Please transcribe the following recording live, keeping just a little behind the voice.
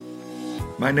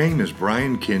My name is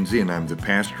Brian Kinsey, and I'm the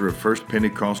pastor of First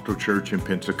Pentecostal Church in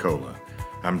Pensacola.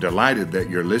 I'm delighted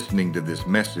that you're listening to this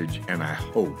message, and I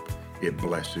hope it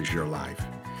blesses your life.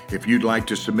 If you'd like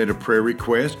to submit a prayer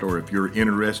request, or if you're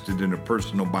interested in a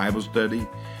personal Bible study,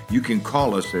 you can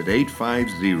call us at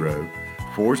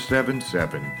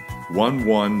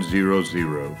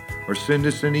 850-477-1100 or send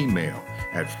us an email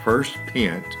at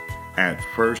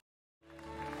firstpent@first.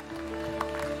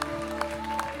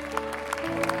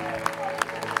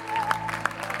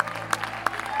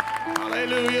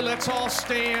 Hallelujah. Let's all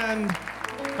stand.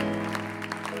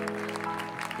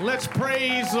 Let's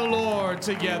praise the Lord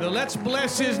together. Let's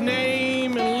bless his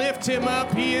name and lift him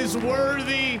up. He is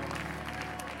worthy.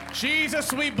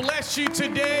 Jesus, we bless you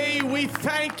today. We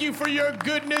thank you for your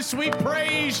goodness. We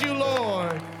praise you,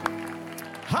 Lord.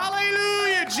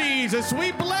 Hallelujah, Jesus.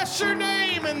 We bless your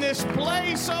name in this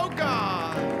place, oh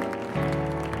God.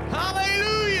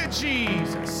 Hallelujah,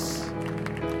 Jesus.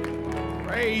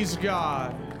 Praise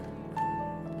God.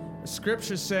 The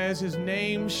scripture says his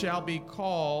name shall be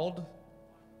called.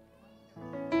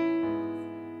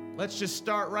 Let's just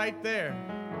start right there.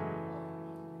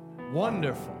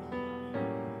 Wonderful.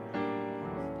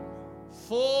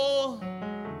 Full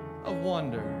of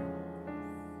wonder.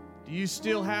 Do you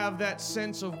still have that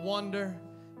sense of wonder,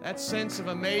 that sense of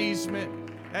amazement,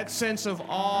 that sense of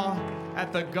awe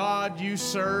at the God you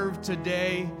serve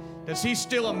today? Does he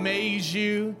still amaze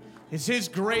you? Is his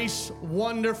grace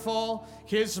wonderful?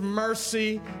 His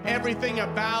mercy, everything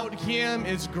about him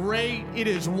is great. It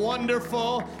is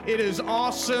wonderful. It is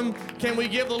awesome. Can we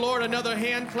give the Lord another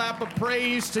hand clap of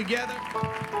praise together?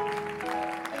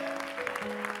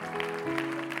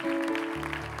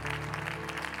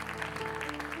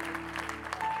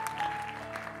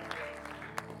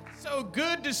 So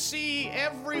good to see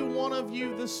every one of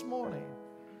you this morning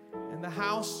in the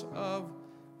house of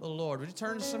the Lord. Would you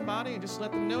turn to somebody and just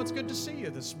let them know it's good to see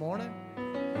you this morning?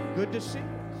 Good to see you.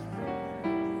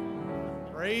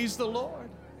 Praise the Lord.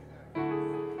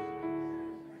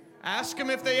 Ask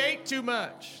them if they ate too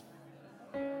much.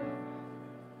 Did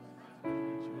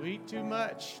you eat too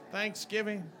much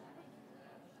Thanksgiving?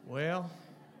 Well,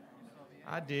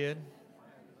 I did.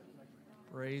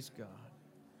 Praise God.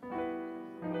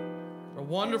 A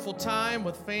wonderful time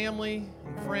with family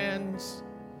and friends.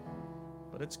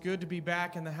 But it's good to be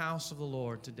back in the house of the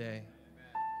Lord today.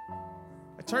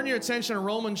 I turn your attention to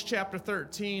Romans chapter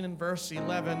 13 and verse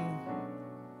 11.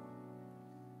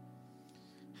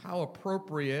 How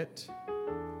appropriate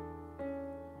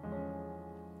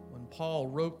when Paul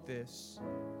wrote this.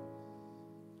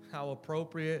 How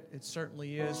appropriate it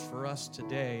certainly is for us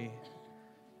today.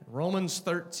 Romans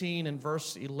 13 and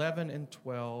verse 11 and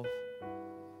 12.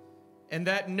 And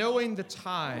that knowing the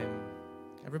time,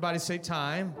 everybody say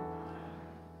time,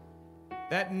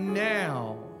 that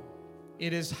now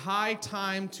it is high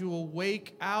time to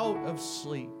awake out of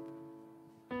sleep.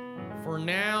 For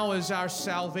now is our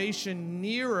salvation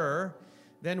nearer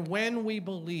than when we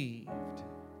believed.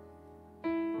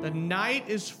 The night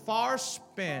is far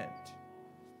spent,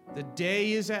 the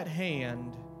day is at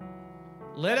hand.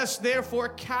 Let us therefore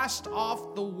cast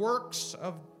off the works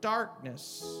of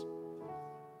darkness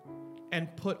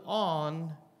and put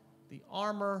on the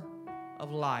armor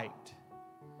of light.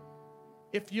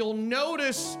 If you'll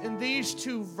notice in these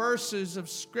two verses of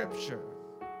Scripture,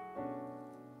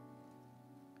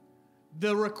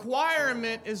 the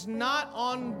requirement is not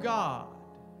on God.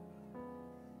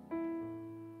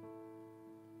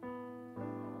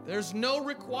 There's no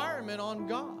requirement on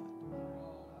God.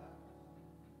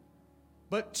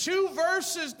 But two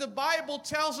verses the Bible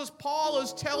tells us, Paul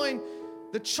is telling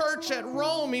the church at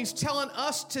Rome, he's telling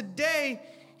us today,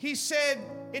 he said,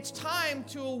 it's time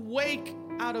to awake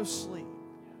out of sleep.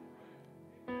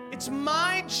 It's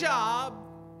my job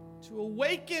to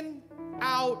awaken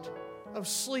out of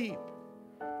sleep.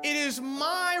 It is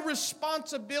my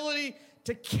responsibility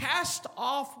to cast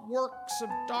off works of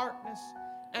darkness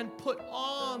and put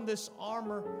on this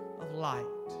armor of light.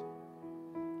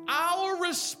 Our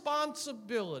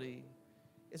responsibility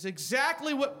is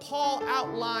exactly what Paul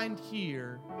outlined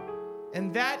here,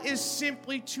 and that is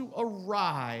simply to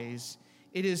arise.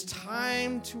 It is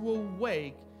time to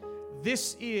awake.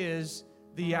 This is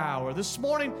the hour. This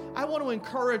morning, I want to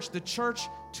encourage the church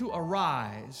to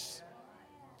arise.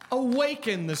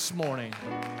 Awaken this morning.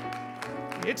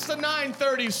 It's the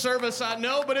 9:30 service, I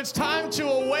know, but it's time to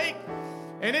awake,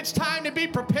 and it's time to be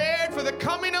prepared for the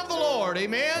coming of the Lord.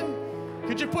 Amen?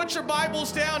 Could you put your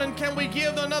Bibles down, and can we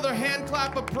give another hand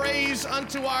clap of praise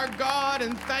unto our God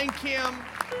and thank him?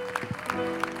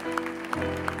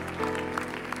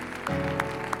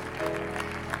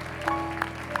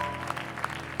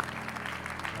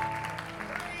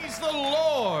 the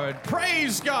Lord.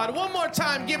 Praise God. One more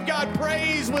time, give God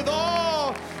praise with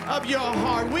all of your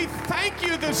heart. We thank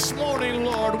you this morning,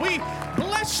 Lord. We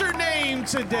bless your name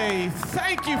today.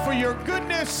 Thank you for your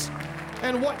goodness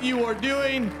and what you are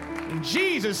doing. In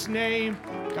Jesus' name,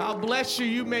 God bless you.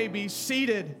 You may be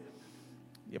seated.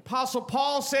 The Apostle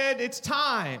Paul said, it's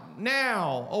time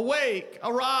now. Awake,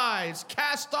 arise,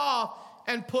 cast off,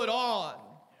 and put on.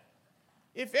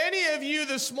 If any of you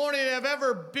this morning have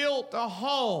ever built a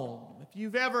home, if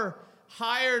you've ever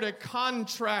hired a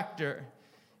contractor,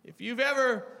 if you've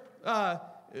ever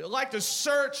like to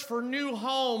search for new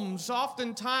homes,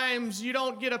 oftentimes you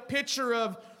don't get a picture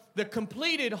of the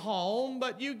completed home,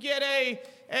 but you get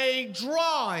a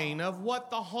drawing of what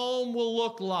the home will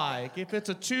look like. If it's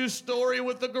a 2-story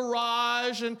with a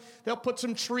garage, and they'll put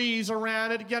some trees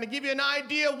around it, to give you an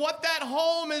idea of what that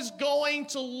home is going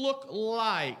to look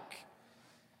like.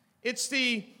 It's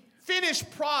the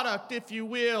finished product, if you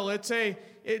will. To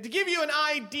give you an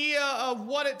idea of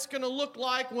what it's going to look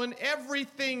like when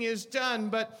everything is done.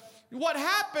 But what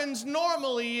happens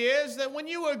normally is that when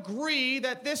you agree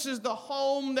that this is the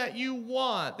home that you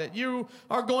want, that you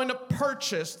are going to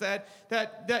purchase,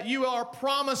 that you are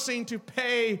promising to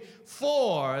pay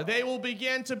for, they will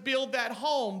begin to build that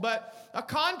home. But a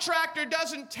contractor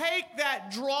doesn't take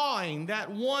that drawing, that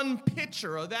one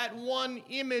picture, or that one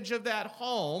image of that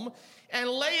home, and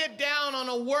lay it down on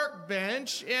a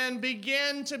workbench and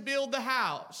begin to build the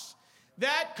house.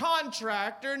 That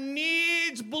contractor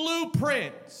needs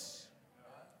blueprints.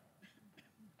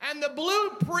 And the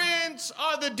blueprints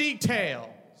are the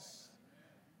details.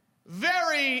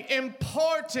 Very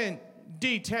important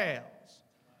details.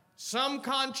 Some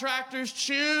contractors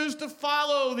choose to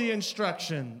follow the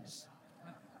instructions.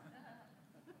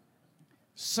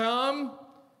 Some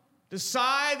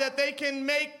decide that they can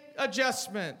make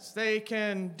adjustments. They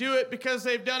can do it because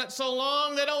they've done it so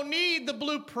long they don't need the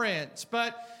blueprints.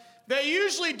 But they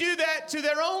usually do that to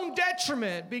their own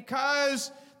detriment,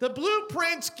 because the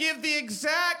blueprints give the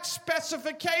exact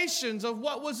specifications of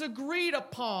what was agreed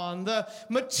upon, the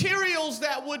materials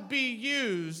that would be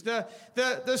used,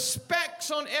 the specs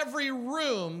on every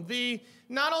room,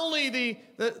 not only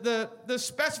the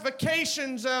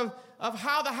specifications of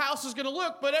how the house is going to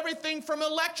look, but everything from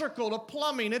electrical to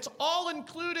plumbing. It's all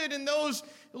included in those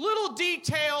little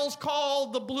details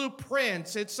called the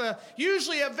blueprints. It's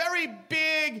usually a very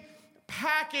big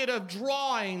packet of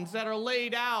drawings that are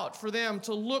laid out for them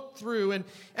to look through. And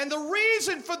the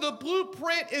reason for the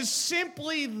blueprint is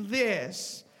simply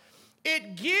this.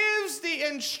 It gives the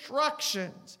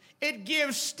instructions. It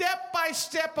gives step by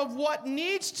step of what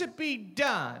needs to be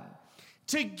done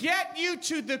to get you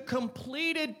to the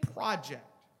completed project.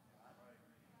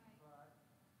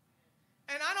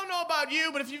 And I don't know about you,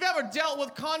 but if you've ever dealt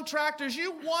with contractors,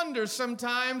 you wonder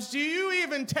sometimes, do you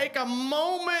even take a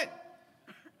moment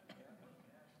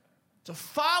to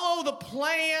follow the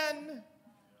plan?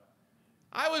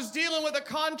 I was dealing with a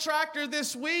contractor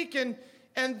this week, and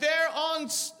they're on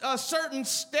a certain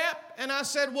step, and I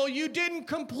said, well, you didn't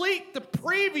complete the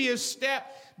previous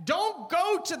step. Don't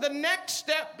go to the next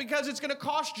step, because it's going to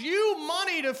cost you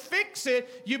money to fix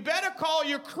it. You better call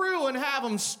your crew and have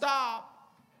them stop.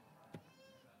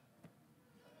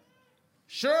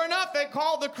 Sure enough, they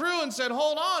called the crew and said,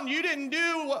 hold on, you didn't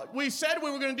do what we said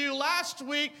we were going to do last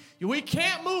week. We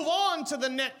can't move on to the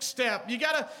next step. You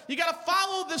gotta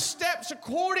follow the steps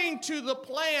according to the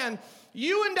plan.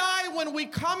 You and I, when we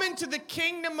come into the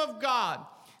kingdom of God,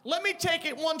 let me take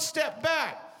it one step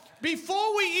back.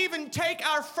 Before we even take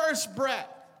our first breath,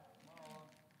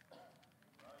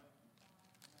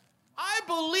 I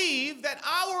believe that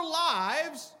our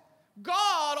lives,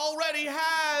 God already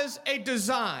has a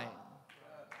design.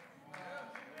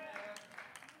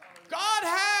 God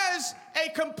has a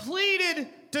completed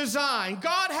design.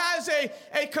 God has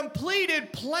a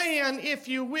completed plan, if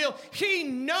you will. He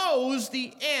knows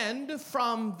the end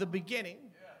from the beginning.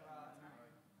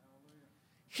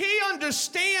 He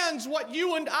understands what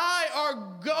you and I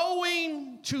are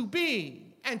going to be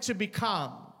and to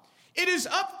become. It is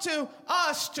up to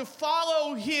us to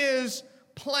follow His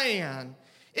plan.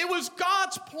 It was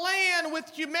God's plan with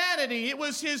humanity. It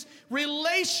was His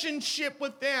relationship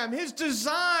with them, His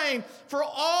design for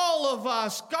all of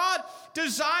us. God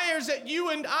desires that you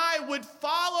and I would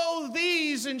follow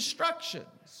these instructions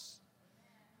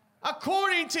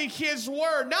according to His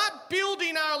word, not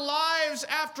building our lives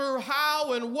after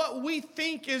how and what we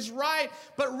think is right,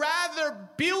 but rather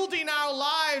building our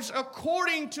lives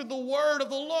according to the word of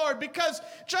the Lord. Because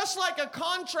just like a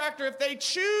contractor, if they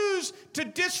choose to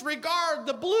disregard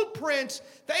the blueprints,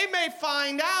 they may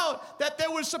find out that there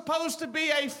was supposed to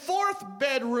be a 4th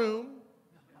bedroom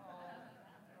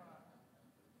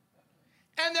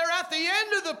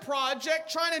the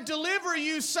project trying to deliver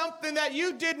you something that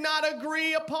you did not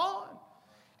agree upon.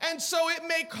 And so it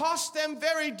may cost them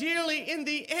very dearly in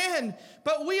the end.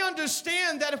 But we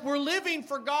understand that if we're living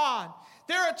for God,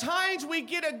 there are times we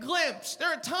get a glimpse. There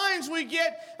are times we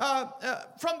get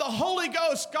from the Holy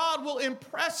Ghost, God will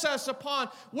impress us upon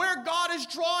where God is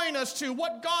drawing us to,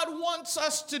 what God wants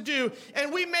us to do.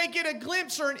 And we may get a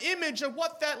glimpse or an image of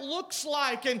what that looks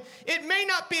like. And it may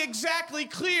not be exactly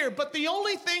clear, but the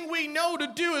only thing we know to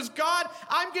do is, God,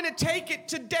 I'm going to take it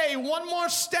today, one more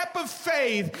step of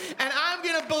faith, and I'm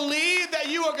going to believe that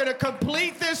you are going to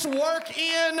complete this work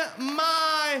in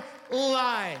my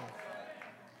life.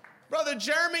 Brother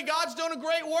Jeremy, God's doing a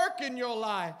great work in your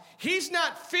life. He's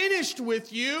not finished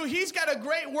with you. He's got a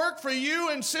great work for you.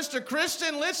 And Sister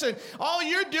Kristen, listen, all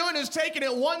you're doing is taking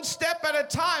it one step at a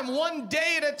time, one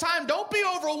day at a time. Don't be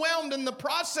overwhelmed in the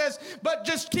process, but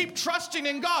just keep trusting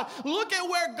in God. Look at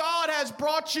where God has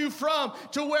brought you from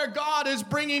to where God is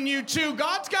bringing you to.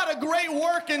 God's got a great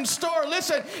work in store.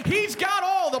 Listen, He's got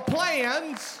all the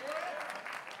plans.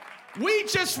 We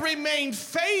just remain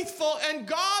faithful, and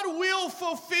God will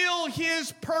fulfill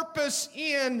His purpose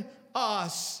in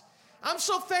us. I'm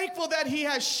so thankful that He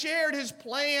has shared His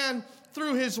plan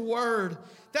through His Word.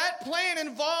 That plan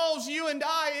involves you and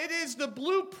I. It is the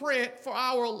blueprint for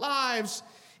our lives.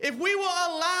 If we will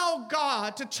allow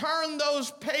God to turn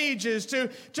those pages,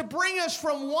 to bring us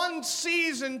from one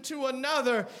season to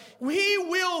another, He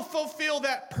will fulfill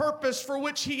that purpose for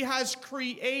which He has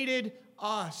created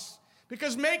us.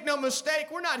 Because make no mistake,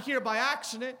 we're not here by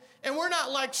accident, and we're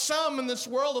not like some in this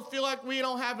world who feel like we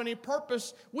don't have any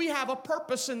purpose. We have a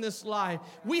purpose in this life.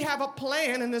 We have a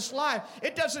plan in this life.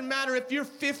 It doesn't matter if you're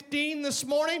 15 this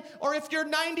morning or if you're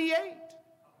 98.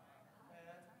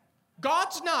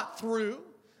 God's not through.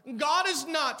 God is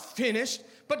not finished,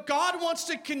 but God wants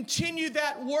to continue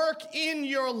that work in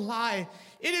your life.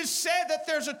 It is said that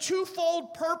there's a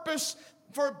twofold purpose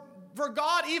for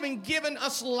God even giving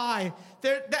us life.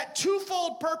 That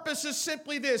twofold purpose is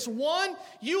simply this. One,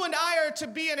 you and I are to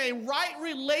be in a right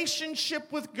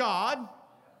relationship with God.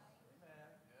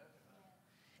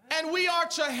 And we are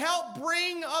to help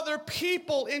bring other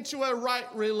people into a right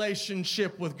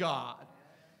relationship with God.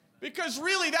 Because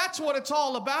really, that's what it's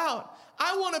all about.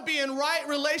 I want to be in right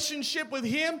relationship with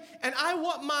Him, and I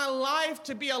want my life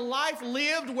to be a life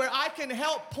lived where I can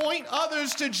help point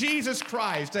others to Jesus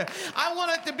Christ. I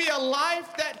want it to be a life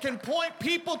that can point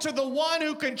people to the one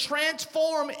who can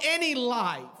transform any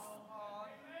life.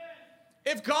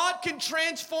 If God can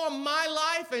transform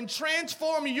my life and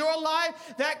transform your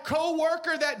life, that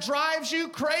coworker that drives you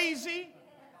crazy,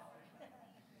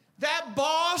 that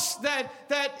boss that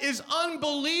is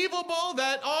unbelievable,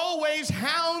 that always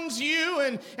hounds you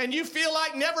and you feel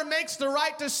like never makes the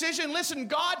right decision, listen,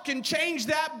 God can change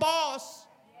that boss.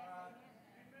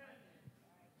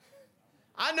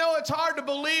 I know it's hard to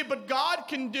believe, but God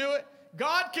can do it.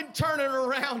 God can turn it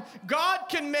around. God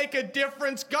can make a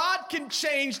difference. God can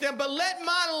change them. But let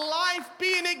my life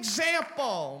be an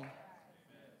example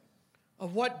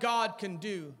of what God can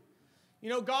do.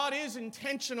 You know, God is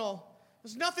intentional.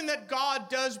 There's nothing that God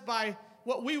does by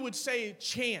what we would say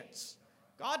chance.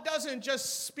 God doesn't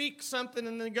just speak something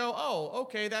and then go, oh,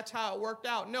 okay, that's how it worked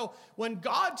out. No, when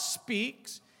God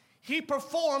speaks, He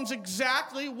performs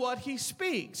exactly what He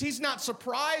speaks. He's not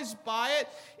surprised by it.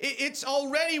 It's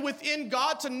already within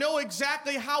God to know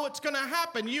exactly how it's going to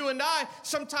happen. You and I,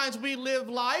 sometimes we live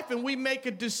life and we make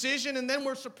a decision and then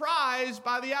we're surprised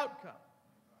by the outcome.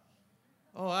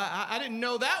 Oh, I didn't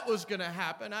know that was going to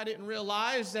happen. I didn't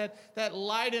realize that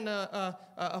lighting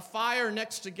a fire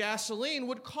next to gasoline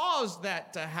would cause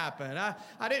that to happen.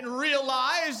 I didn't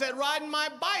realize that riding my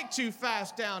bike too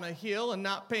fast down a hill and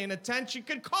not paying attention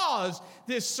could cause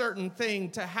this certain thing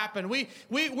to happen. We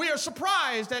are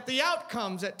surprised at the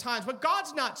outcomes at times, but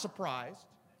God's not surprised.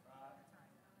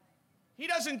 He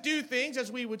doesn't do things,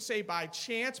 as we would say, by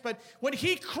chance, but when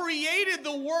He created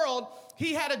the world,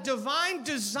 He had a divine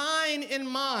design in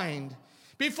mind.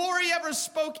 Before He ever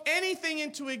spoke anything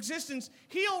into existence,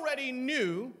 He already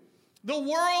knew the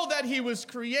world that He was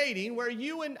creating, where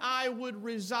you and I would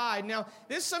reside. Now,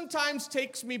 this sometimes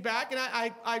takes me back, and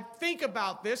I think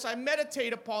about this, I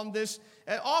meditate upon this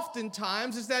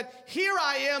oftentimes, is that here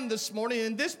I am this morning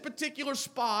in this particular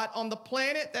spot on the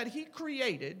planet that He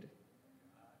created,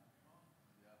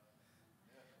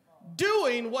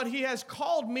 doing what He has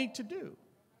called me to do.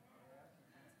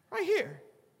 Right here.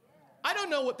 I don't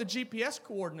know what the GPS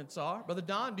coordinates are. Brother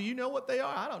Don, do you know what they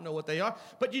are? I don't know what they are.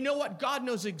 But you know what? God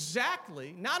knows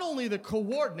exactly, not only the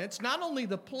coordinates, not only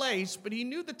the place, but he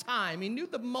knew the time. He knew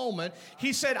the moment.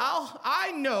 He said,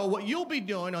 I know what you'll be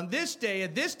doing on this day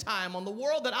at this time on the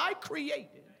world that I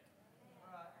created.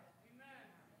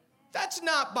 That's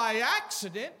not by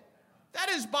accident. That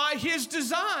is by his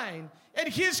design and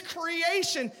his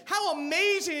creation. How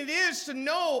amazing it is to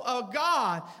know a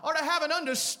God, or to have an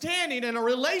understanding and a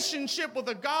relationship with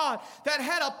a God that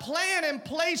had a plan in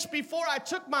place before I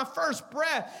took my first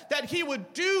breath, that he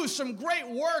would do some great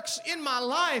works in my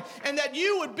life, and that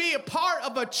you would be a part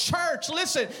of a church.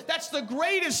 Listen, that's the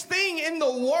greatest thing in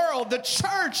the world. The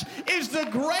church is the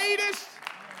greatest.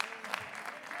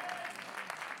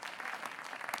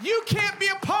 You can't be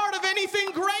a part of anything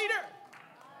greater.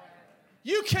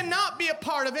 You cannot be a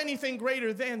part of anything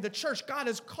greater than the church. God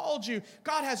has called you.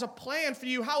 God has a plan for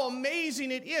you. How amazing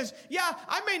it is. Yeah,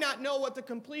 I may not know what the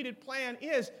completed plan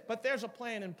is, but there's a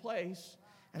plan in place.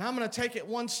 And I'm going to take it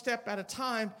one step at a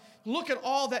time. Look at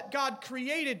all that God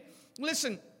created.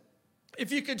 Listen,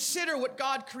 if you consider what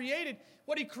God created,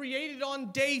 what he created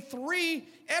on day 3,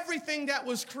 everything that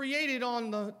was created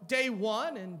on the day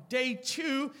 1 and day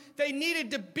 2, they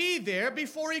needed to be there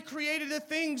before he created the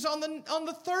things on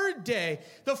the third day.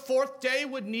 The fourth day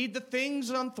would need the things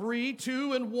on 3,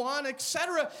 2, and 1,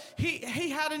 etc. He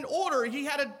had an order. He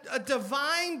had a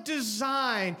divine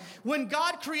design. When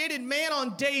God created man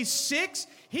on day 6,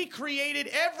 he created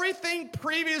everything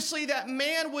previously that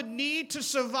man would need to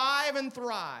survive and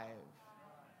thrive.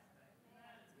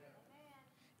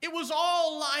 It was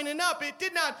all lining up. He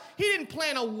didn't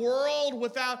plan a world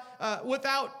without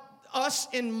us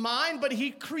in mind, but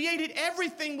he created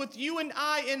everything with you and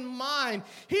I in mind.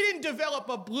 He didn't develop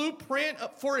a blueprint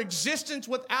for existence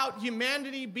without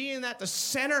humanity being at the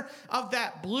center of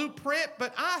that blueprint.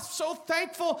 But I'm so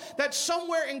thankful that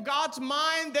somewhere in God's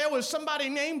mind there was somebody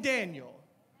named Daniel.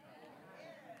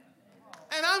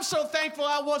 And I'm so thankful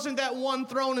I wasn't that one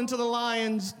thrown into the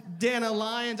lion's den of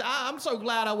lions. I'm so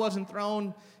glad I wasn't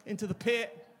thrown into the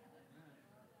pit.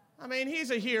 I mean,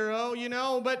 he's a hero,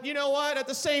 but you know what? At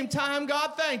the same time,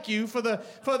 God, thank you for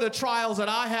the trials that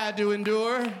I had to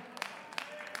endure.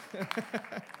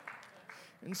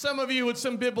 And some of you with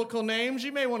some biblical names,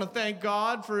 you may want to thank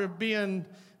God for being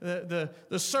the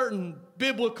certain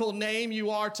biblical name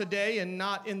you are today, and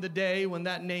not in the day when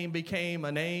that name became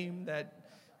a name that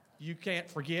you can't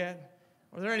forget.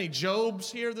 Are there any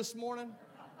Jobs here this morning?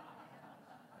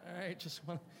 All right,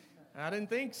 I didn't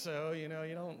think so.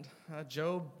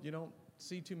 Job, you don't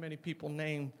see too many people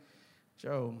named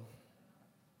Job.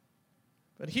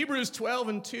 But Hebrews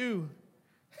 12:2,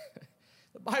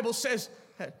 the Bible says,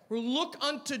 look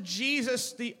unto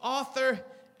Jesus, the author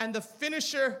and the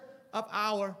finisher of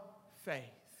our faith.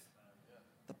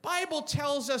 The Bible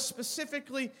tells us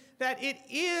specifically that it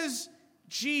is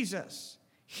Jesus.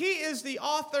 He is the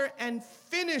author and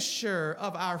finisher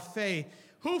of our faith,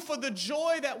 who for the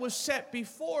joy that was set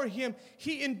before him,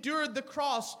 he endured the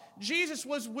cross. Jesus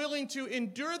was willing to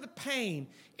endure the pain,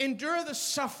 endure the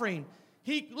suffering.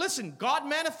 God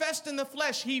manifest in the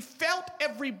flesh. He felt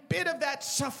every bit of that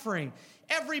suffering,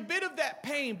 every bit of that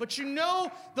pain. But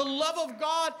the love of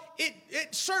God,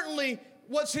 it certainly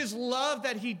was his love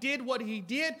that he did what he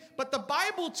did. But the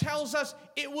Bible tells us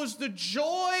it was the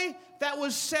joy that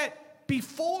was set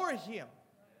before him,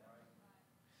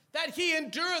 that he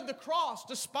endured the cross,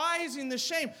 despising the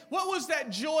shame. What was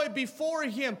that joy before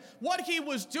him? What he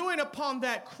was doing upon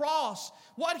that cross,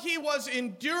 what he was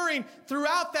enduring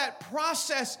throughout that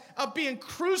process of being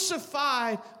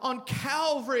crucified on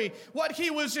Calvary, what he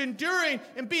was enduring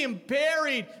and being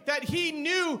buried, that he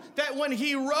knew that when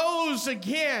he rose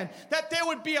again, that there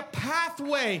would be a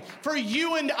pathway for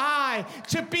you and I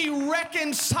to be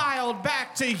reconciled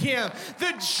back to him.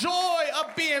 The joy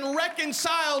of being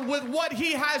reconciled with what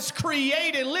he has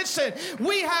created. Listen,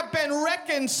 we have been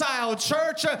reconciled,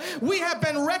 church. We have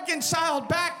been reconciled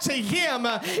back to him.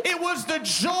 It was the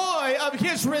joy of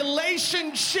his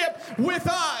relationship with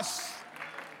us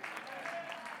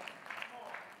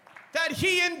that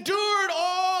he endured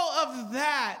all of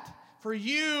that for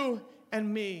you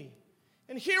and me.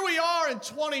 And here we are in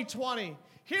 2020.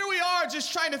 Here we are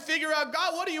just trying to figure out,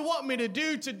 God, what do you want me to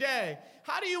do today?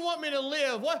 How do you want me to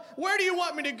live? Where do you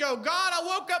want me to go? God, I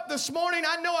woke up this morning.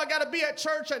 I know I got to be at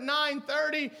church at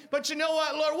 9:30. But you know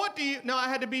what, Lord? I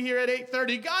had to be here at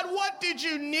 8:30. God, what did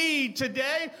you need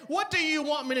today? What do you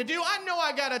want me to do? I know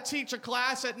I got to teach a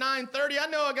class at 9:30. I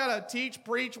know I got to teach,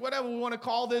 preach, whatever we want to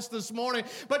call this morning.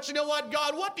 But you know what,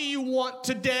 God? What do you want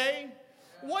today?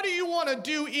 What do you want to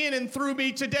do in and through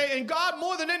me today? And God,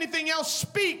 more than anything else,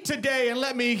 speak today and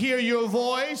let me hear your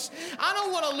voice. I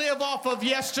don't want to live off of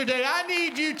yesterday. I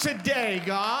need you today,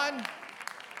 God.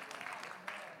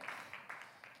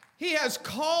 He has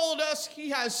called us, He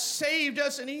has saved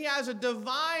us, and He has a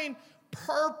divine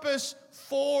purpose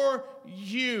for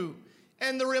you.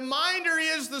 And the reminder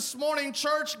is this morning,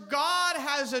 church, God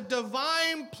has a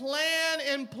divine plan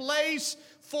in place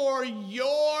for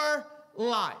your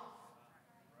life.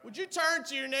 Would you turn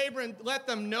to your neighbor and let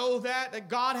them know that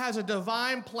God has a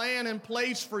divine plan in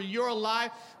place for your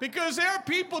life? Because there are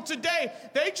people today,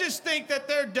 they just think that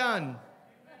they're done.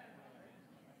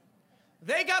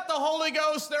 They got the Holy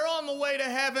Ghost, they're on the way to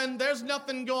heaven, there's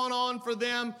nothing going on for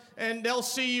them, and they'll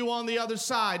see you on the other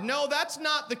side. No, that's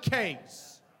not the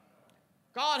case.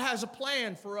 God has a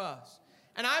plan for us.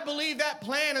 And I believe that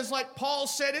plan is like Paul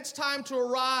said, it's time to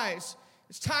arise.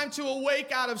 It's time to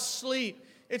awake out of sleep.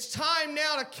 It's time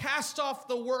now to cast off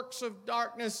the works of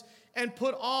darkness and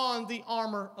put on the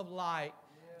armor of light.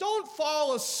 Don't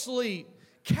fall asleep.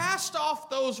 Cast off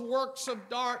those works of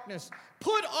darkness.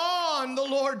 Put on the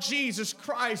Lord Jesus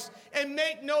Christ and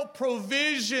make no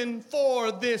provision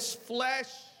for this flesh.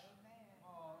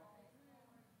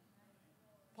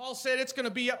 Paul said it's going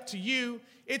to be up to you.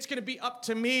 It's going to be up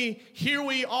to me. Here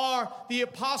we are. The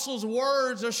apostles'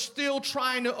 words are still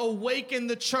trying to awaken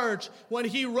the church. When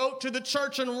he wrote to the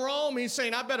church in Rome, he's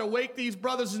saying, I better wake these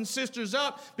brothers and sisters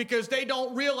up because they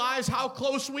don't realize how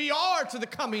close we are to the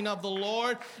coming of the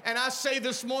Lord. And I say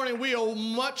this morning, we are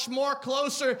much more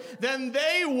closer than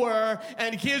they were.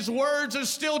 And his words are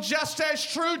still just as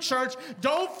true, church.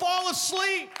 Don't fall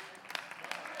asleep.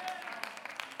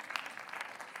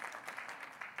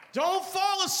 Don't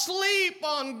fall asleep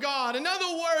on God. In other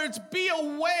words, be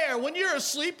aware. When you're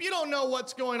asleep, you don't know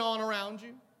what's going on around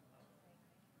you.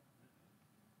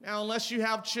 Now, unless you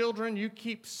have children, you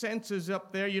keep senses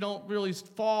up there. You don't really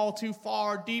fall too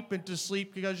far deep into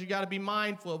sleep because you got to be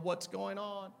mindful of what's going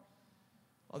on.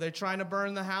 Are they trying to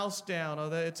burn the house down?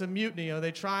 It's a mutiny. Are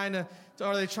they trying to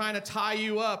tie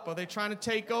you up? Are they trying to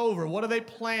take over? What are they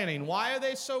planning? Why are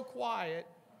they so quiet?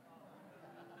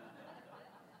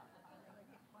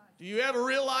 Do you ever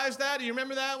realize that? Do you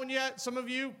remember that when some of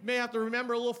you may have to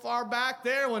remember a little far back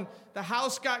there when the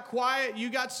house got quiet, you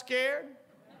got scared?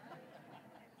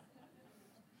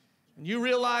 And you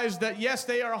realize that, yes,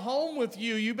 they are home with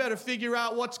you. You better figure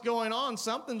out what's going on.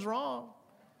 Something's wrong.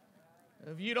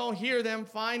 If you don't hear them,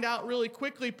 find out really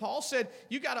quickly. Paul said,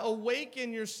 you got to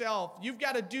awaken yourself. You've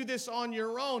got to do this on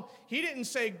your own. He didn't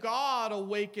say, God,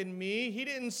 awaken me. He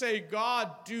didn't say, God,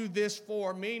 do this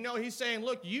for me. No, he's saying,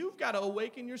 look, you've got to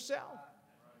awaken yourself.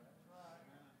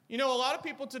 You know, a lot of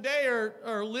people today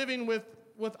are living with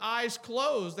eyes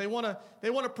closed. They want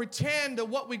to pretend that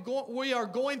what we are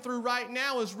going through right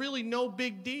now is really no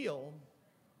big deal.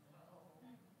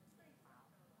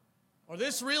 Or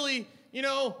this really, you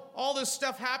know, all this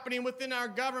stuff happening within our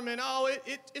government,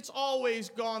 it's always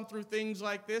gone through things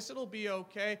like this. It'll be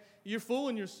okay. You're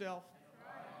fooling yourself.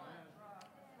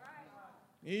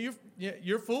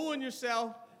 You're fooling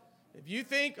yourself. If you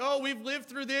think, we've lived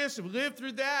through this, we've lived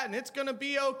through that, and it's going to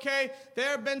be okay, there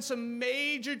have been some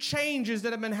major changes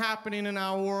that have been happening in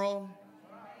our world.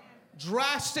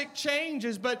 Drastic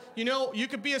changes, but, you know, you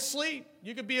could be asleep.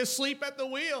 You could be asleep at the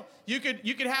wheel. You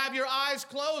could have your eyes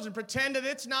closed and pretend that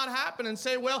it's not happening and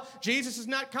say, well, Jesus is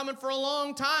not coming for a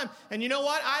long time. And you know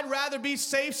what? I'd rather be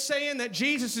safe saying that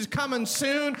Jesus is coming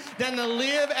soon than to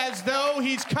live as though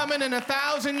he's coming in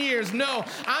 1,000 years. No,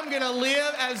 I'm going to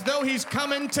live as though he's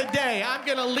coming today. I'm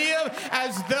going to live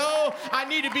as though I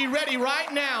need to be ready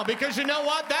right now, because you know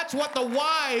what? That's what the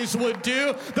wise would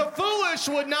do. The foolish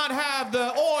would not have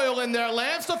the oil in their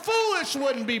lamps. The foolish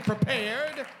wouldn't be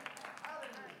prepared.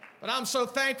 But I'm so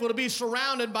thankful to be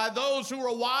surrounded by those who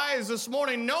are wise this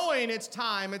morning, knowing it's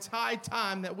high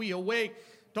time that we awake.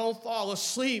 Don't fall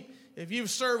asleep. If you've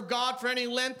served God for any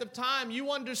length of time, you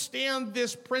understand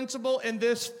this principle and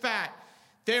this fact.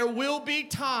 There will be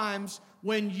times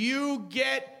when you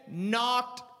get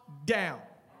knocked down.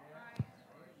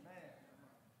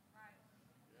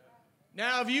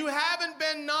 Now, if you haven't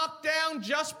been knocked down,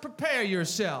 just prepare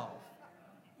yourself.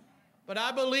 But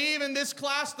I believe in this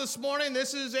class this morning,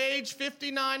 this is age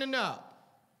 59 and up.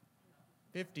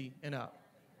 50 and up.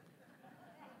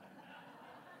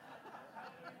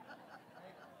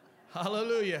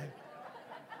 Hallelujah.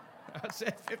 I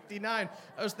said 59.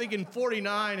 I was thinking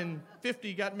 49 and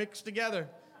 50 got mixed together.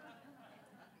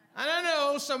 And I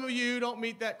know some of you don't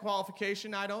meet that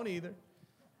qualification. I don't either.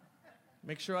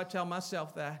 Make sure I tell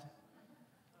myself that.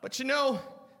 But you know,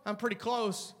 I'm pretty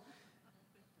close.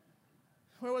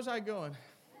 Where was I going?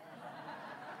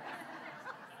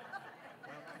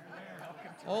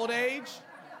 Old age?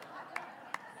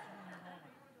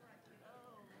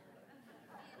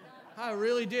 I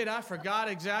really did. I forgot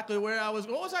exactly where I was.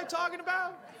 What was I talking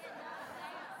about?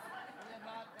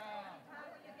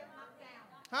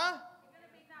 Huh?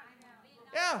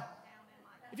 Yeah.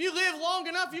 If you live long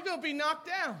enough, you're going to be knocked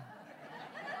down.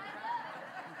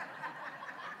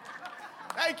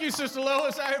 Thank you, Sister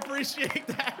Lois. I appreciate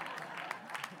that.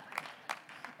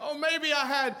 Oh, maybe I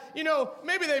had,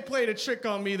 maybe they played a trick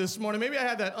on me this morning. Maybe I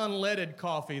had that unleaded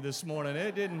coffee this morning.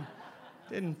 It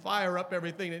didn't fire up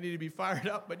everything that needed to be fired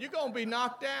up, but you're going to be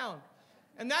knocked down.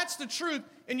 And that's the truth.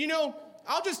 And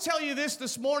I'll just tell you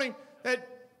this morning, that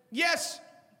yes,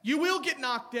 you will get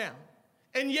knocked down.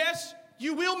 And yes,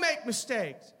 you will make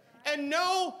mistakes. And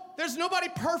no, there's nobody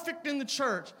perfect in the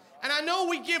church. And I know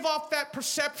we give off that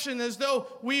perception as though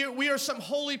we are some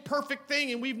holy, perfect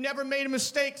thing and we've never made a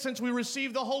mistake since we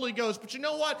received the Holy Ghost. But you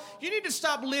know what? You need to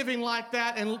stop living like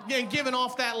that and giving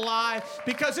off that lie,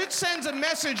 because it sends a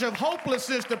message of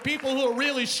hopelessness to people who are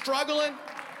really struggling.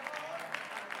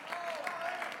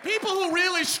 People who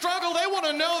really struggle, they want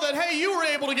to know that, hey, you were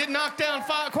able to get knocked down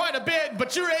quite a bit,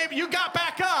 but you got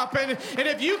back up. And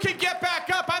if you can get back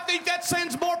up, I think that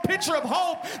sends more picture of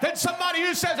hope than somebody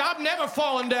who says, I've never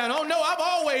fallen down. Oh, no,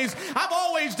 I've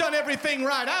always done everything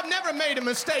right. I've never made a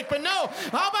mistake. But no,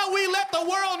 how about we let the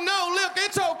world know, look,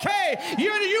 it's okay. You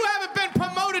haven't been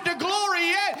promoted to glory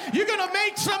yet. You're going to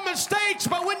make some mistakes,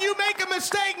 but when you make a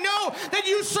mistake, know that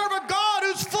you serve a God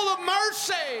who's full of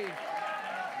mercy.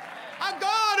 A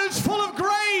God who's full of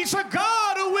grace, a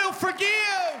God who will forgive.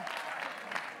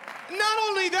 Not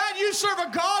only that, you serve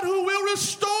a God who will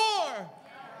restore.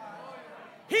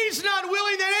 He's not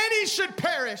willing that any should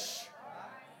perish.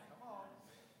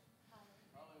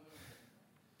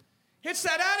 It's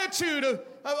that attitude of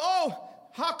oh,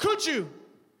 how could you?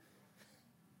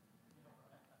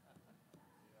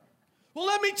 Well,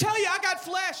 let me tell you, I got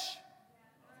flesh.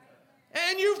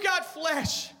 And you've got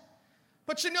flesh.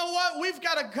 But you know what? We've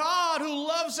got a God who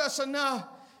loves us enough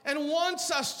and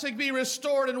wants us to be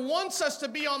restored and wants us to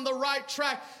be on the right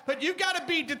track. But you've got to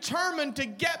be determined to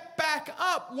get back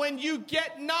up when you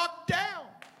get knocked down.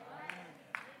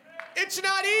 It's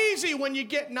not easy when you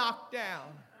get knocked down.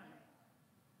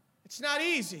 It's not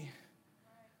easy.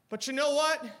 But you know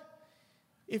what?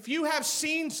 If you have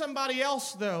seen somebody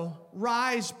else, though,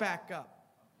 rise back up.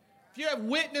 If you have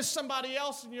witnessed somebody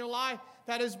else in your life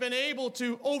that has been able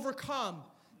to overcome,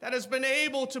 that has been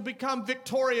able to become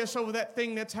victorious over that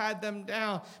thing that's had them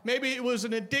down. Maybe it was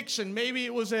an addiction. Maybe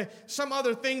it was some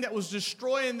other thing that was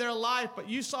destroying their life, but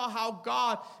you saw how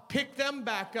God picked them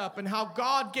back up and how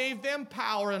God gave them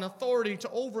power and authority to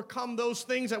overcome those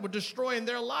things that were destroying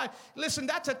their life. Listen,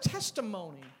 that's a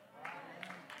testimony.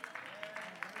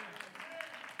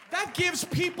 That gives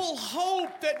people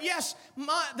hope that, yes,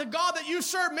 the God that you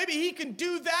serve, maybe he can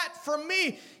do that for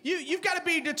me. You've got to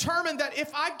be determined that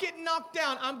if I get knocked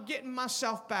down, I'm getting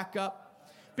myself back up.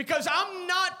 Because I'm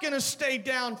not going to stay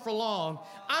down for long.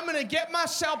 I'm going to get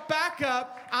myself back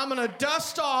up. I'm going to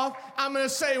dust off. I'm going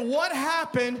to say, what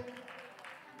happened?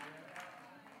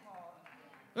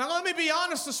 Now, let me be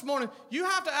honest this morning. You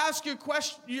have to ask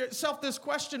yourself this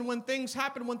question when things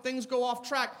happen, when things go off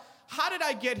track. How did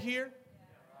I get here?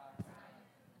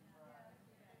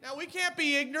 Now, we can't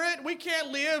be ignorant. We can't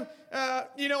live,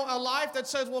 a life that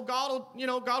says, well, God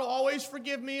will always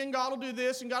forgive me, and God will do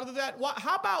this, and God will do that.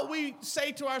 How about we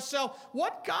say to ourselves,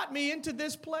 what got me into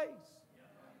this place?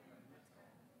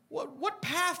 What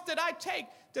path did I take?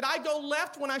 Did I go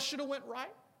left when I should have went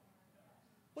right?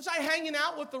 Was I hanging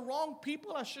out with the wrong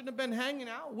people I shouldn't have been hanging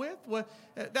out with,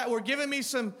 that were giving me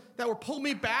that were pulling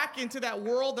me back into that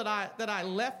world that I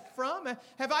left from?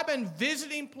 Have I been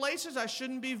visiting places I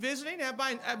shouldn't be visiting? Have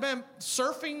I been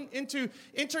surfing into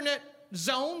internet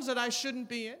zones that I shouldn't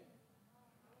be in?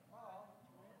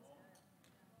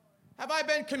 Have I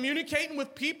been communicating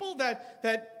with people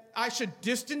that I should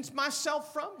distance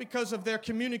myself from because of their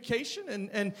communication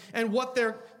and what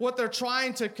they're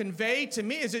trying to convey to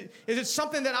me? Is it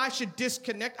something that I should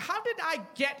disconnect? How did I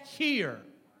get here?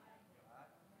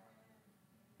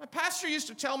 My pastor used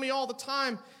to tell me all the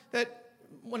time that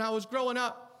when I was growing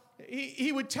up,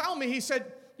 he would tell me, he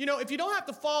said, if you don't have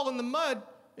to fall in the mud,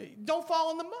 don't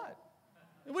fall in the mud.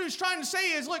 And what he was trying to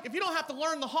say is, look, if you don't have to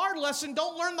learn the hard lesson,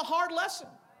 don't learn the hard lesson.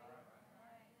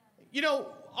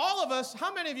 All of us,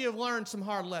 how many of you have learned some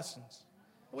hard lessons?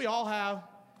 We all have.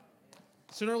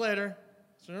 Sooner or later,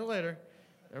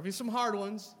 there'll be some hard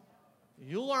ones.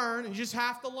 You'll learn, and you just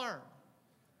have to learn.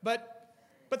 But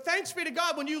thanks be to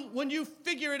God, when you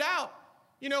figure it out,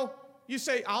 you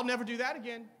say, I'll never do that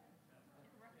again.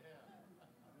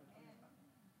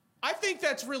 I think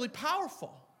that's really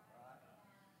powerful.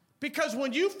 Because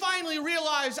when you finally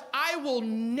realize, I will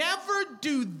never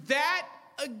do that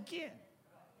again,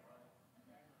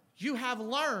 you have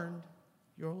learned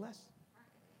your lesson.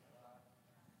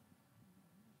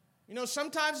 You know,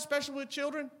 sometimes, especially with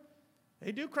children,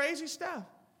 they do crazy stuff.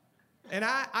 And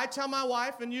I tell my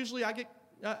wife, and usually I get,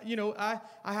 I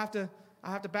have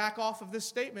to back off of this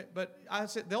statement, but I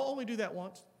said, they'll only do that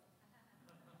once.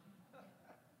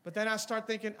 But then I start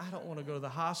thinking, I don't want to go to the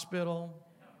hospital.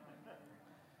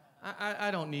 I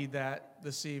don't need that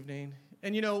this evening.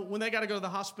 And you know, when they got to go to the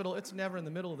hospital, it's never in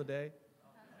the middle of the day.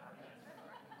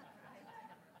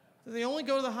 Do they only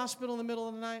go to the hospital in the middle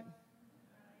of the night?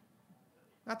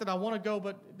 Not that I want to go,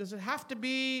 but does it have to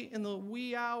be in the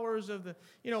wee hours of the,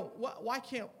 why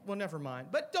can't, well, never mind.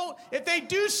 But if they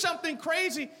do something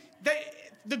crazy,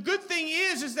 the good thing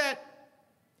is that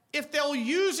if they'll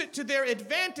use it to their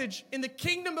advantage in the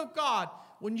kingdom of God,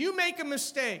 when you make a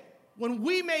mistake, when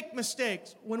we make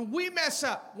mistakes, when we mess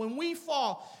up, when we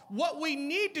fall, what we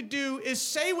need to do is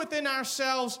say within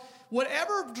ourselves,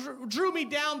 whatever drew me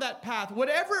down that path,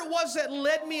 whatever it was that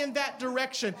led me in that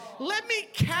direction, let me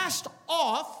cast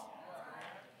off.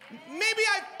 Maybe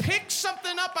I picked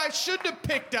something up I shouldn't have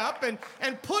picked up and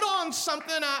put on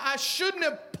something I shouldn't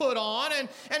have put on.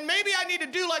 And maybe I need to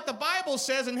do like the Bible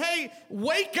says, and hey,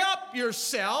 wake up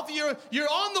yourself. You're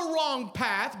on the wrong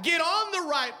path. Get on the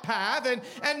right path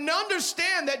and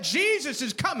understand that Jesus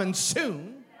is coming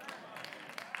soon.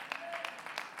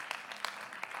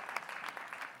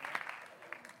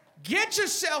 Get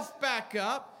yourself back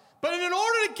up. But in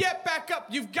order to get back up,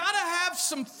 you've got to have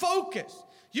some focus.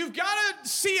 You've got to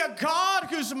see a God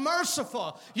who's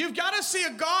merciful. You've got to see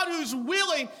a God who's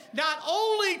willing not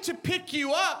only to pick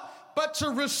you up, but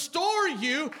to restore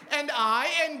you and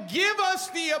give us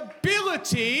the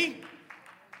ability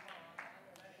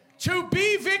to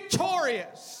be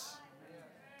victorious.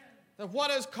 Of what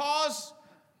has caused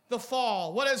the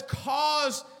fall, what has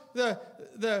caused the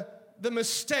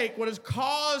mistake, what has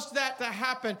caused that to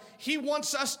happen. He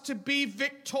wants us to be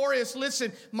victorious.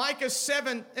 Listen, Micah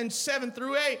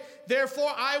 7:7-8.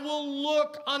 Therefore, I will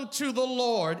look unto the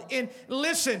Lord. And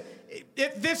listen,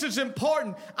 this is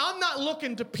important. I'm not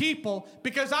looking to people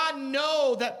because I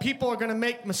know that people are going to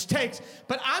make mistakes,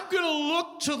 but I'm going to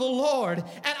look to the Lord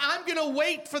and I'm going to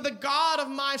wait for the God of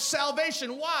my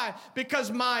salvation. Why?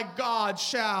 Because my God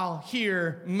shall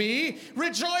hear me.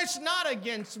 Rejoice not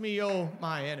against me, O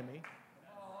my enemy.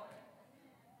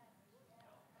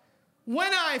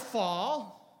 When I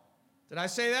fall, did I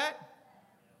say that?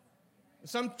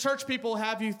 Some church people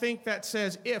have you think that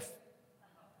says if.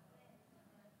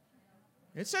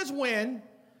 It says when.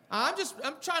 I'm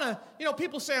trying to,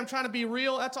 people say I'm trying to be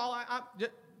real. That's all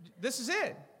this is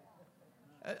it.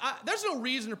 There's no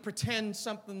reason to pretend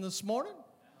something this morning.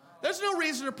 There's no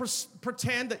reason to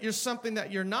pretend that you're something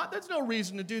that you're not. There's no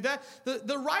reason to do that.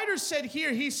 The writer said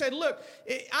here, he said, look,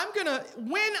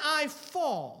 when I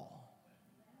fall,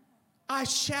 I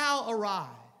shall arise.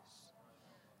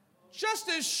 Just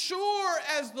as sure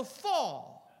as the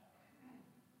fall,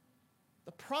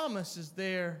 the promise is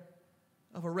there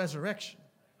of a resurrection.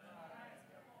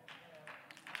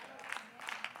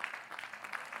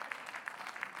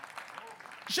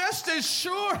 Just as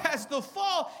sure as the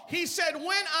fall, he said,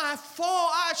 when I fall,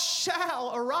 I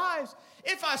shall arise.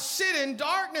 If I sit in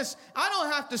darkness, I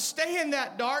don't have to stay in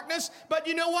that darkness. But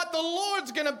you know what? The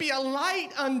Lord's going to be a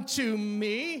light unto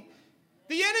me.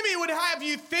 The enemy would have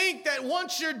you think that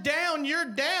once you're down, you're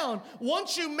down.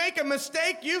 Once you make a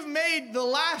mistake, you've made the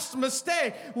last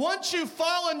mistake. Once you've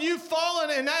fallen,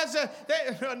 and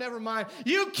never mind.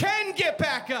 You can get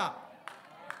back up.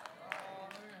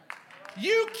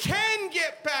 You can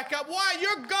get back up. Why?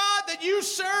 Your God that you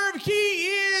serve, He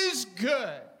is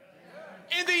good.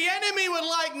 And the enemy would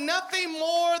like nothing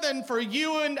more than for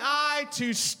you and I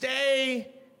to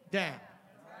stay down.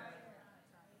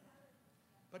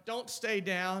 But don't stay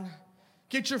down.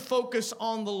 Get your focus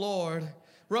on the Lord.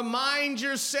 Remind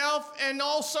yourself and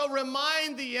also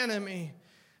remind the enemy.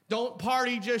 Don't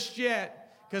party just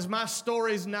yet, because my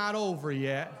story's not over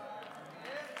yet.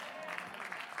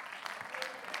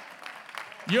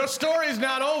 Your story's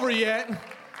not over yet.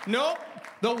 Nope.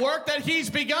 The work that He's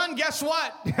begun, guess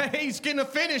what? He's going to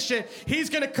finish it. He's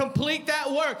going to complete that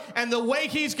work. And the way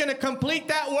He's going to complete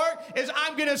that work is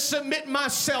I'm going to submit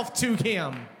myself to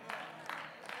Him.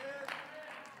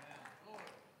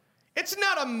 It's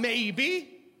not a maybe,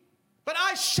 but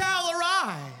I shall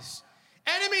arise.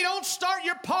 Enemy, don't start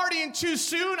your partying too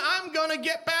soon. I'm going to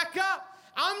get back up.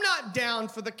 I'm not down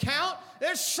for the count.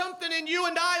 There's something in you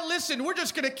and I. Listen, we're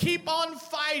just going to keep on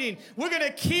fighting. We're going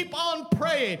to keep on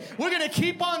praying. We're going to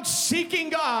keep on seeking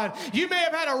God. You may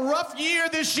have had a rough year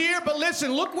this year, but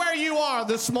listen, look where you are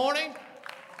this morning.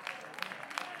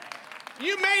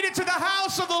 You made it to the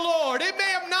house of the Lord. It may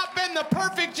have not been the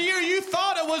perfect year you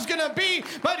thought it was going to be,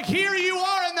 but here you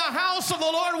are in the house of the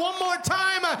Lord one more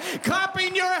time,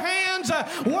 clapping your hands,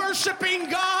 worshiping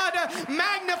God,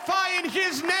 magnifying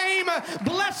His name,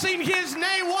 blessing His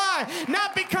name. Why?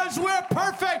 Not because we're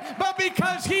perfect, but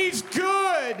because He's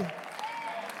good.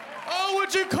 Oh,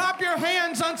 would you clap your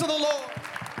hands unto the Lord?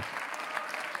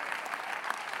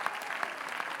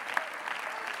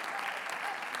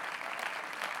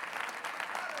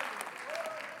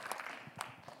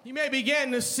 You may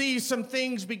begin to see some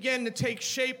things begin to take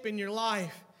shape in your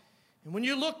life. And when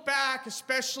you look back,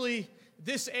 especially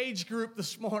this age group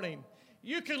this morning,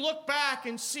 you can look back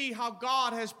and see how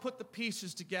God has put the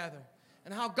pieces together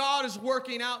and how God is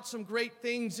working out some great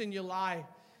things in your life.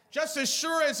 Just as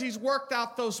sure as He's worked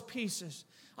out those pieces,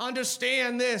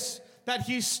 understand this, that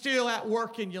He's still at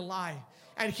work in your life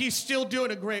and He's still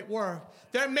doing a great work.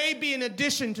 There may be an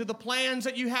addition to the plans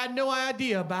that you had no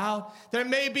idea about. There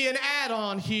may be an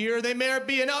add-on here. There may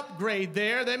be an upgrade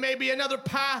there. There may be another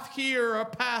path here or a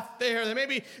path there. There may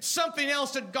be something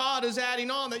else that God is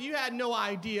adding on that you had no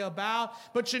idea about.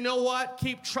 But you know what?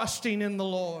 Keep trusting in the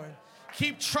Lord.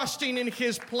 Keep trusting in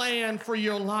His plan for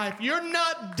your life. You're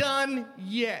not done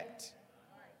yet.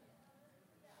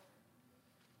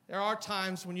 There are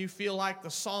times when you feel like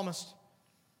the psalmist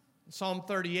in Psalm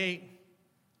 38.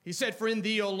 He said, "For in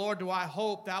Thee, O Lord, do I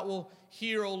hope. Thou wilt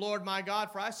hear, O Lord my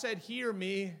God. For I said, hear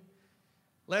me,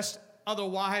 lest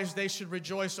otherwise they should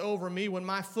rejoice over me. When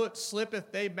my foot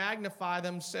slippeth, they magnify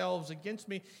themselves against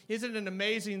me." Isn't it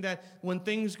amazing that when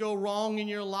things go wrong in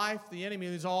your life, the enemy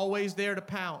is always there to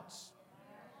pounce?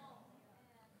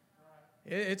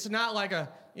 It's not like a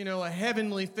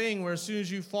heavenly thing where as soon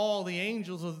as you fall, the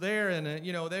angels are there and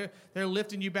they're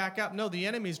lifting you back up. No, the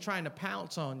enemy is trying to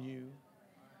pounce on you.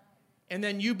 And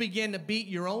then you begin to beat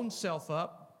your own self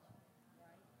up.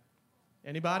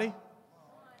 Anybody?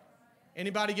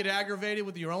 Anybody get aggravated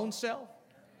with your own self?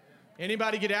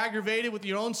 Anybody get aggravated with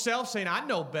your own self saying, I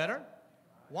know better?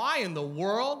 Why in the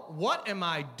world? What am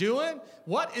I doing?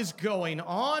 What is going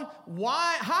on?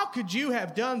 Why? How could you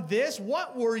have done this?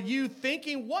 What were you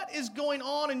thinking? What is going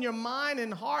on in your mind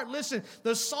and heart? Listen,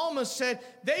 the psalmist said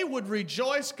they would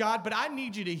rejoice, God, but I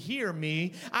need you to hear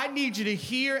me. I need you to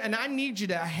hear, and I need you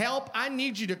to help. I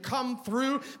need you to come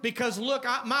through because, look,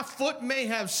 my foot may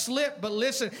have slipped, but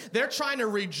listen, they're trying to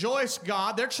rejoice,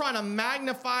 God. They're trying to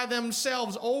magnify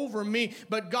themselves over me,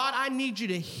 but God, I need you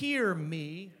to hear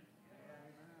me.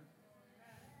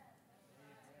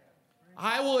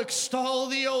 I will extol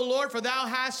Thee, O Lord, for Thou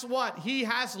hast what? He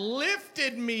has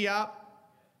lifted me up.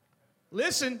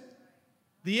 Listen,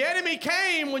 the enemy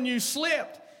came when you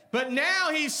slipped. But now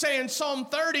he's saying, Psalm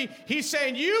 30, he's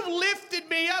saying, you've lifted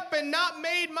me up and not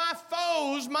made my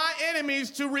foes, my enemies,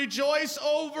 to rejoice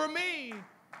over me.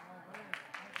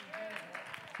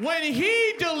 When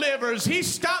He delivers, He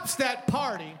stops that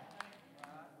party.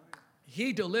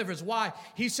 He delivers. Why?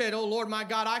 He said, "O Lord my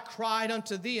God, I cried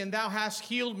unto Thee, and Thou hast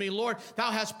healed me. Lord,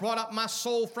 Thou hast brought up my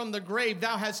soul from the grave.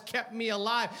 Thou hast kept me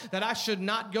alive, that I should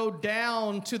not go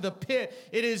down to the pit."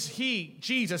 It is He,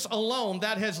 Jesus, alone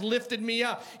that has lifted me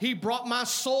up. He brought my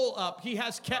soul up. He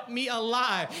has kept me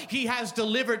alive. He has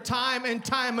delivered time and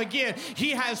time again.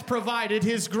 He has provided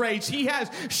His grace. He has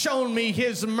shown me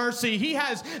His mercy. He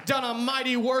has done a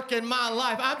mighty work in my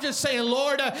life. I'm just saying,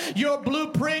 Lord, your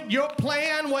blueprint, your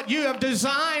plan, what you have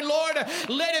designed, Lord,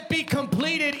 let it be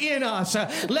completed in us.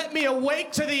 Let me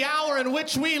awake to the hour in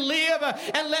which we live,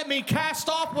 and let me cast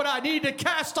off what I need to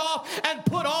cast off and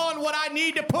put on what I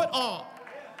need to put on.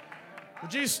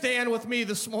 Would you stand with me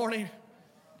this morning?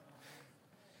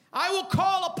 I will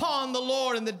call upon the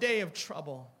Lord in the day of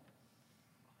trouble.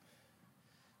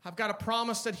 I've got a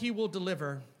promise that He will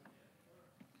deliver.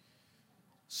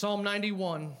 Psalm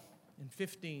 91 and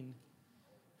 15.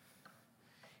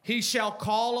 He shall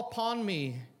call upon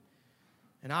me,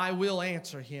 and I will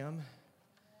answer him.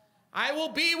 I will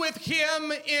be with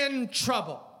him in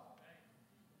trouble.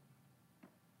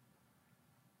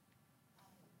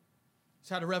 Is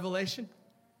that a revelation?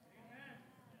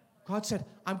 God said,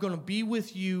 I'm going to be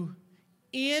with you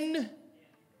in what?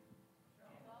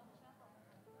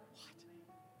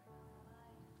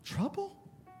 Trouble?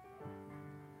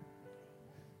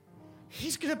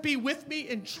 He's going to be with me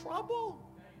in trouble?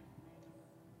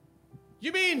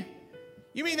 You mean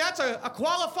that's a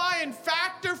qualifying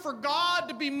factor for God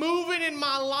to be moving in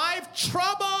my life?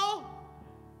 Trouble?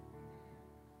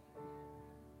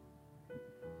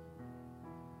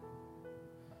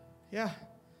 Yeah,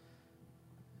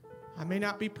 I may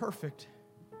not be perfect,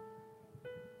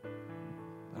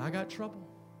 but I got trouble.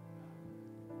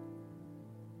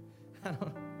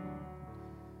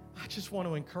 I just want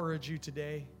to encourage you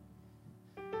today.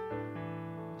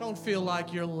 Don't feel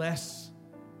like you're less.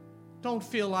 Don't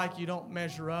feel like you don't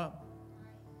measure up.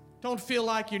 Don't feel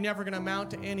like you're never going to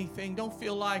amount to anything. Don't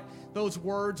feel like those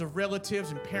words of relatives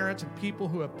and parents and people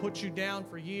who have put you down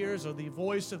for years, or the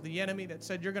voice of the enemy that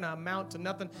said you're going to amount to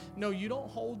nothing. No, you don't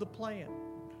hold the plan.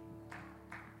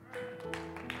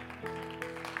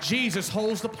 Jesus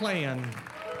holds the plan.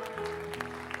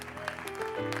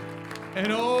 And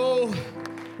oh,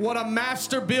 what a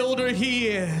master builder He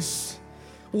is.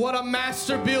 What a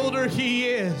master builder He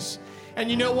is. And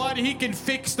you know what? He can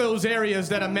fix those areas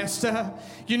that are messed up.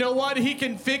 You know what? He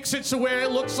can fix it so where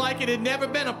it looks like it had never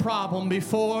been a problem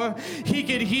before. He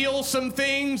could heal some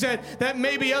things that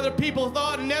maybe other people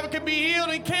thought never could be healed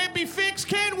and can't be fixed,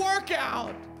 can't work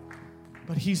out.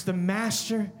 But He's the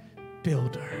master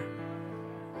builder.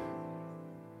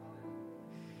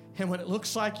 And when it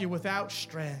looks like you're without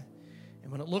strength,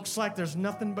 and when it looks like there's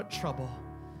nothing but trouble,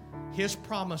 His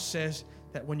promise says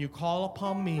that when you call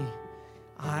upon me,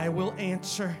 I will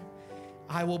answer.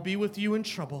 I will be with you in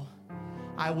trouble.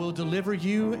 I will deliver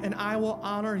you, and I will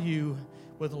honor you.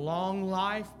 With long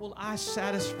life will I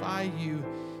satisfy you,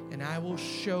 and I will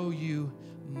show you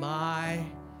my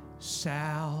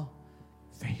salvation.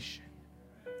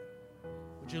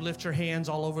 Would you lift your hands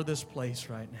all over this place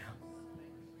right now?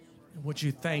 And would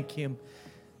you thank Him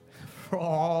for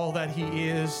all that He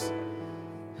is?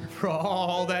 For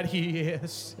all that He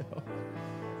is.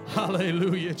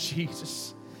 Hallelujah,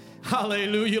 Jesus.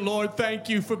 Hallelujah, Lord. Thank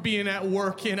you for being at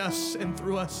work in us and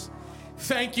through us.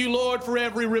 Thank you, Lord, for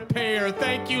every repair.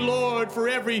 Thank you, Lord, for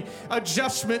every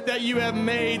adjustment that you have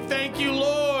made. Thank you,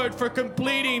 Lord, for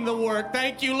completing the work.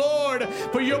 Thank you, Lord,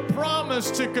 for your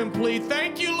promise to complete.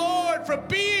 Thank you, Lord, for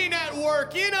being at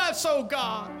work in us, oh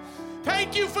God.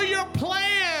 Thank you for your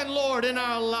plan, Lord, in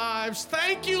our lives.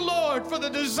 Thank you, Lord, for the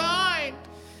design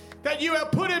that you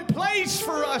have put in place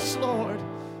for us, Lord.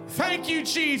 Thank you,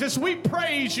 Jesus. We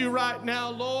praise you right now,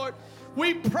 Lord.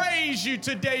 We praise you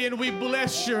today and we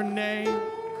bless your name.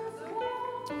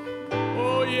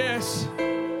 Oh, yes.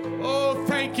 Oh,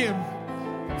 thank Him.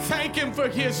 Thank Him for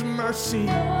His mercy.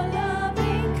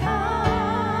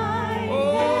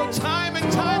 Oh, time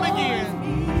and time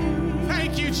again.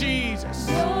 Thank you, Jesus.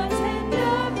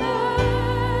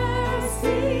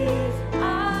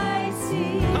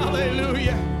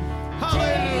 Hallelujah.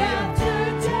 Hallelujah.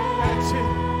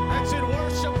 That's it.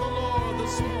 Worship the Lord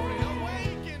this morning.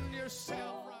 Awaken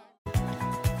yourself.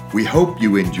 We hope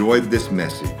you enjoyed this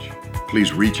message.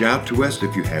 Please reach out to us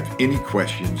if you have any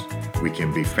questions. We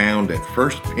can be found at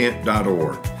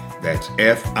firstpent.org. That's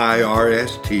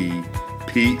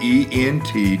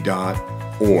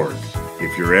FIRSTPENT.org.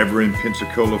 If you're ever in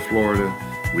Pensacola, Florida,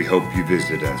 we hope you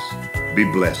visit us. Be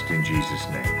blessed in Jesus'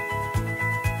 name.